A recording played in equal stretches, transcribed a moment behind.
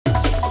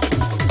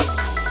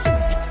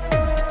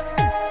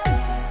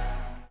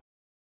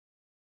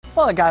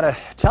Well, I gotta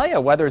tell you,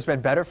 weather's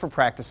been better for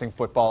practicing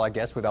football, I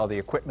guess, with all the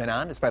equipment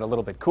on. It's been a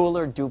little bit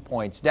cooler, dew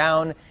points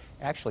down.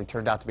 Actually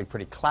turned out to be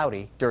pretty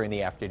cloudy during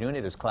the afternoon.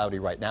 It is cloudy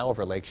right now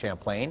over Lake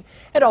Champlain.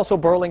 And also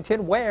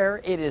Burlington, where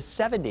it is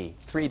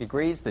 73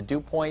 degrees, the dew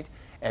point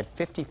at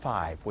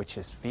 55, which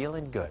is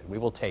feeling good. We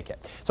will take it.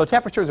 So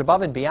temperatures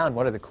above and beyond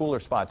one of the cooler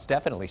spots,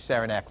 definitely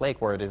Saranac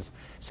Lake, where it is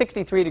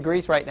 63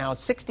 degrees right now,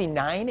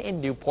 69 in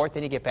Newport.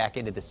 Then you get back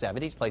into the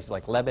 70s, places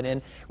like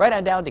Lebanon, right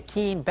on down to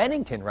Keene.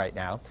 Bennington right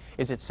now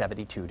is at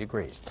 72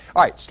 degrees.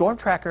 All right, Storm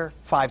Tracker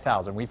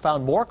 5000. We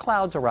found more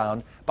clouds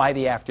around by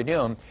the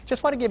afternoon.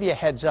 Just want to give you a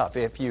heads up.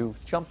 If you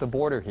jump the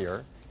border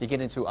here, you get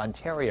into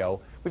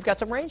Ontario, we've got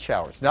some rain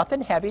showers.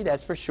 Nothing heavy,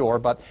 that's for sure,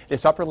 but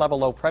this upper level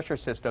low pressure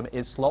system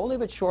is slowly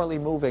but surely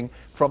moving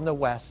from the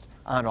west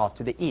on off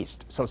to the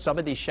east. So some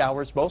of these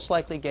showers most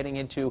likely getting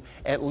into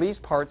at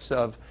least parts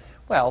of,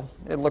 well,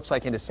 it looks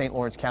like into St.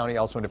 Lawrence County,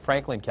 also into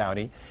Franklin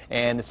County,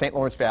 and the St.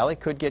 Lawrence Valley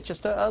could get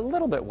just a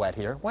little bit wet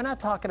here. We're not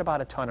talking about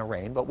a ton of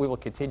rain, but we will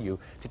continue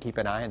to keep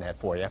an eye on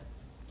that for you.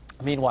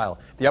 Meanwhile,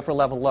 the upper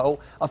level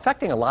low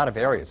affecting a lot of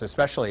areas,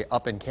 especially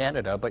up in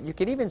Canada, but you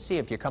can even see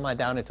if you come on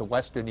down into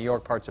western New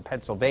York, parts of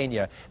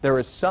Pennsylvania, there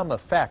is some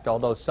effect,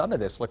 although some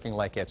of this looking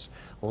like it's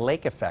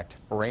lake effect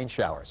rain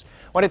showers.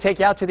 I want to take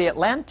you out to the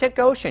Atlantic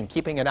Ocean,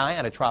 keeping an eye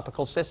on a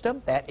tropical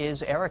system. That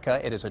is Erica.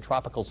 It is a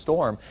tropical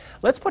storm.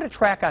 Let's put a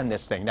track on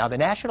this thing. Now, the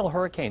National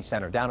Hurricane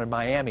Center down in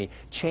Miami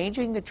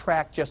changing the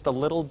track just a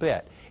little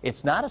bit.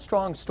 It's not a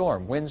strong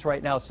storm. Winds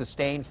right now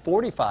sustained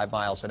 45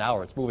 miles an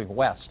hour. It's moving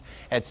west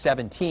at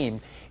 17.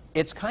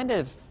 It's kind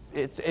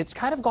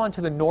of gone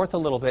to the north a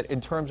little bit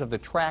in terms of the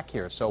track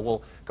here, so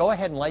we'll go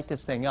ahead and light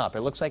this thing up.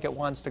 It looks like it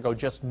wants to go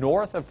just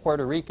north of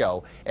Puerto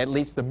Rico, at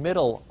least the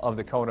middle of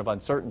the cone of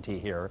uncertainty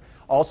here,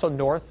 also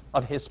north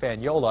of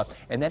Hispaniola,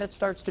 and then it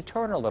starts to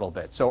turn a little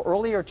bit. So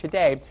earlier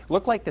today,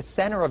 looked like the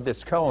center of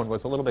this cone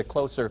was a little bit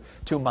closer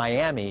to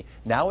Miami.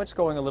 Now it's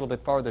going a little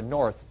bit farther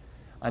north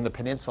on the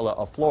peninsula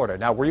of Florida.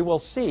 Now, we will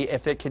see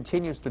if it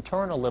continues to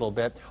turn a little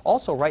bit.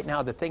 Also, right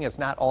now, the thing is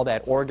not all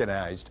that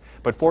organized,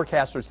 but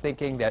forecasters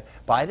thinking that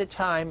by the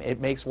time it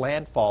makes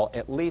landfall,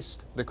 at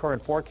least the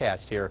current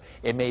forecast here,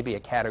 it may be a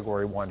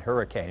Category 1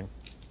 hurricane.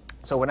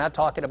 So we're not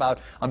talking about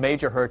a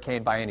major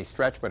hurricane by any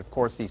stretch, but of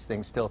course these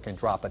things still can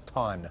drop a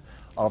ton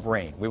of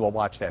rain. We will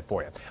watch that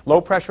for you. Low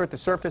pressure at the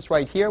surface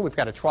right here. We've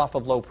got a trough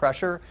of low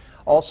pressure.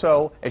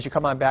 Also, as you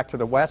come on back to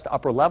the west,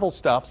 upper level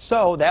stuff,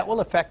 so that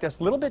will affect us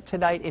a little bit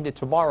tonight into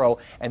tomorrow,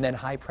 and then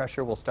high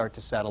pressure will start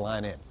to settle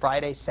on in.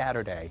 Friday,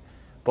 Saturday,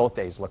 both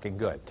days looking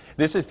good.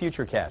 This is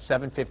Futurecast,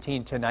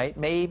 7:15 tonight,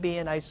 maybe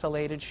an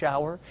isolated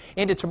shower.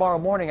 Into tomorrow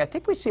morning, I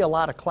think we see a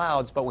lot of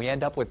clouds, but we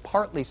end up with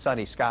partly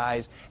sunny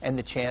skies and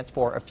the chance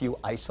for a few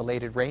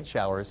isolated rain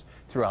showers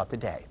throughout the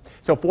day.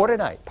 So for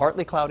tonight,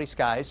 partly cloudy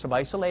skies, some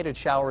isolated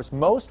showers.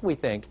 Most we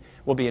think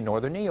will be in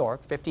northern New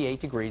York,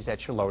 58 degrees at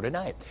low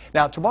tonight.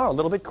 Now tomorrow, a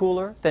little bit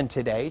cooler than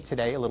today.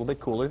 Today, a little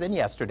bit cooler than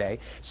yesterday.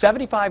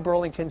 75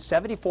 Burlington,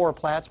 74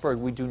 Plattsburgh.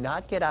 We do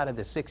not get out of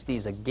the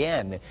 60s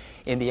again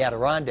in the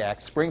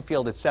Adirondacks.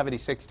 Springfield at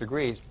 76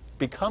 degrees.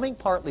 Becoming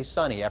partly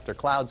sunny after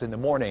clouds in the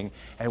morning,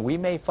 and we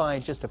may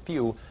find just a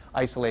few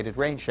isolated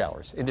rain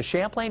showers. In the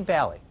Champlain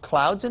Valley,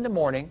 clouds in the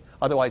morning,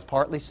 otherwise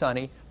partly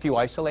sunny, few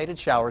isolated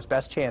showers,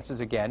 best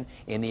chances again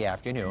in the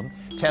afternoon.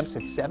 Temps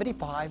at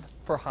 75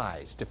 for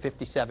highs to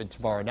 57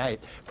 tomorrow night.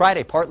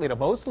 Friday, partly to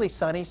mostly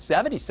sunny,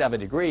 77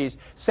 degrees.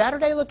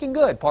 Saturday looking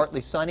good, partly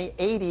sunny,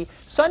 80.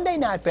 Sunday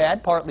not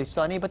bad, partly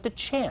sunny, but the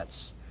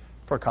chance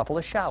for a couple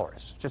of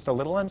showers. Just a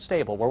little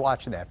unstable. We're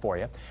watching that for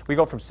you. We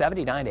go from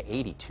 79 to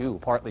 82.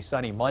 Partly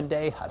sunny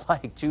Monday. I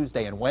like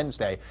Tuesday and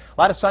Wednesday.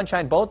 A lot of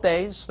sunshine both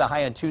days. The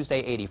high on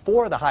Tuesday,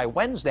 84. The high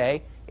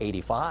Wednesday,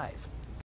 85.